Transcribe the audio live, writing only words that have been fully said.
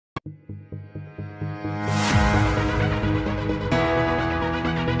Hey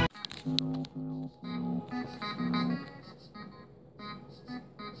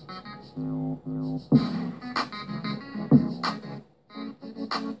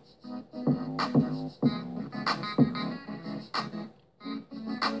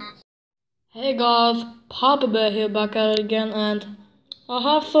guys, Papa Bear here back at it again, and I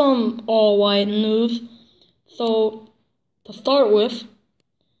have some all-white news. So, to start with,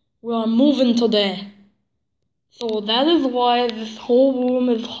 we are moving today. So that is why this whole room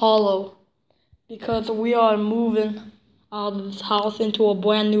is hollow, because we are moving out of this house into a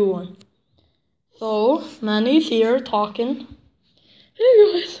brand new one. So, Manny's here talking.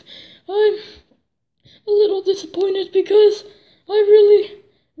 Hey guys, I'm a little disappointed because I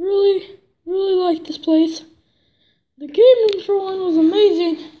really like this place. The game room for one was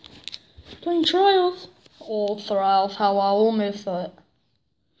amazing. Playing Trials. Oh, Trials, how I will miss it.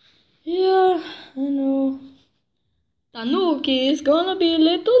 Yeah, I know. Tanuki is gonna be a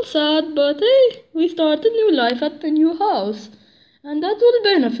little sad, but hey, we start a new life at the new house. And that will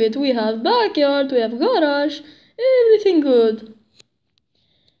benefit. We have backyard, we have garage, everything good.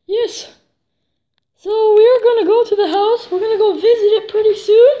 Yes. So we are gonna go to the house. We're gonna go visit it pretty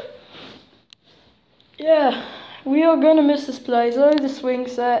soon. Yeah, we are gonna miss this place. Look at the swing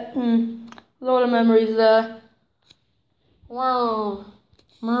set. A lot of memories there. Wow.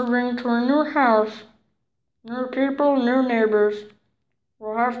 Moving to a new house. New people, new neighbors.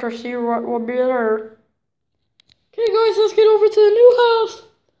 We'll have to see what will be there. Okay guys, let's get over to the new house.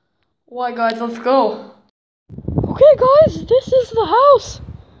 Alright guys, let's go. Okay guys, this is the house.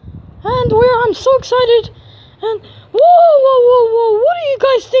 And I'm so excited. And whoa, what do you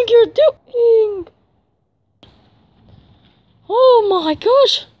guys think you're doing? Oh my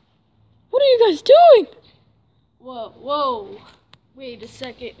gosh! What are you guys doing? Whoa. Wait a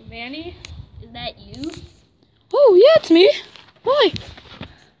second, Manny? Is that you? Oh, yeah, it's me. Why?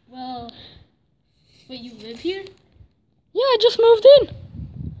 Well, but you live here? Yeah, I just moved in.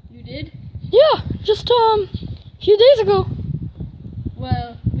 You did? Yeah, just a few days ago.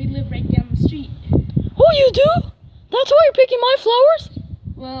 Well, we live right down the street. Oh, you do? That's why you're picking my flowers?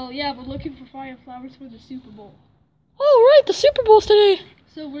 Well, yeah, we're looking for fire flowers for the Super Bowl. Oh, right, the Super Bowl's today.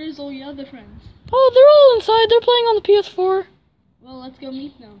 So where's all your other friends? Oh, they're all inside. They're playing on the PS4. Well, let's go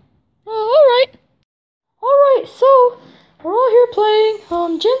meet them. Oh, alright, so we're all here playing.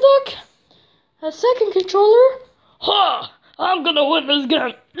 Jinduk has second controller. Ha! I'm gonna win this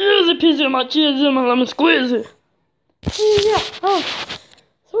game. Here's a piece of my cheese and let me squeeze it. Yeah,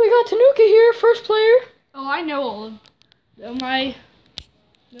 so we got Tanuki here, first player. Oh, I know all of them. They're my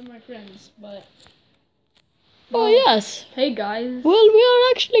friends, but... Oh, yes. Hey, guys. Well, we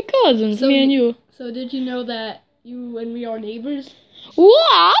are actually cousins, me and you. So did you know that you and me are neighbors?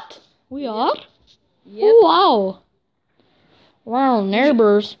 What? We are? Yep. Oh, wow. Wow,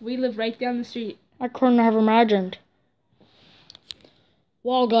 neighbors. We live right down the street. I couldn't have imagined.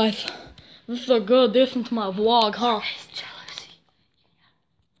 Wow, guys. This is a good addition to my vlog, huh? Jealousy.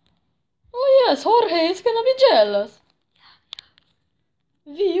 Oh, yes, Jorge is gonna be jealous.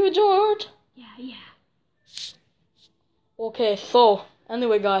 Yeah. You, George? Yeah. Okay, so,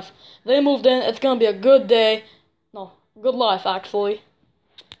 anyway, guys. They moved in. It's gonna be a good day. No, good life, actually.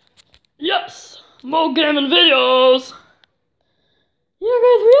 Yes! More gaming videos! Yeah,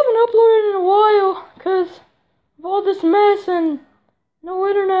 guys, we haven't uploaded in a while because of all this mess and no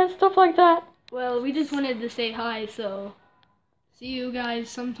internet and stuff like that. Well, we just wanted to say hi, so see you guys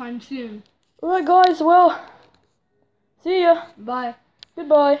sometime soon. Alright, guys, well, see ya. Bye.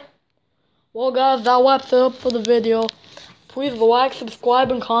 Goodbye. Well, guys, that wraps it up for the video. Please like,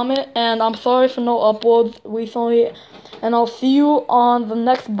 subscribe, and comment. And I'm sorry for no uploads recently. And I'll see you on the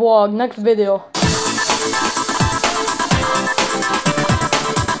next vlog, next video.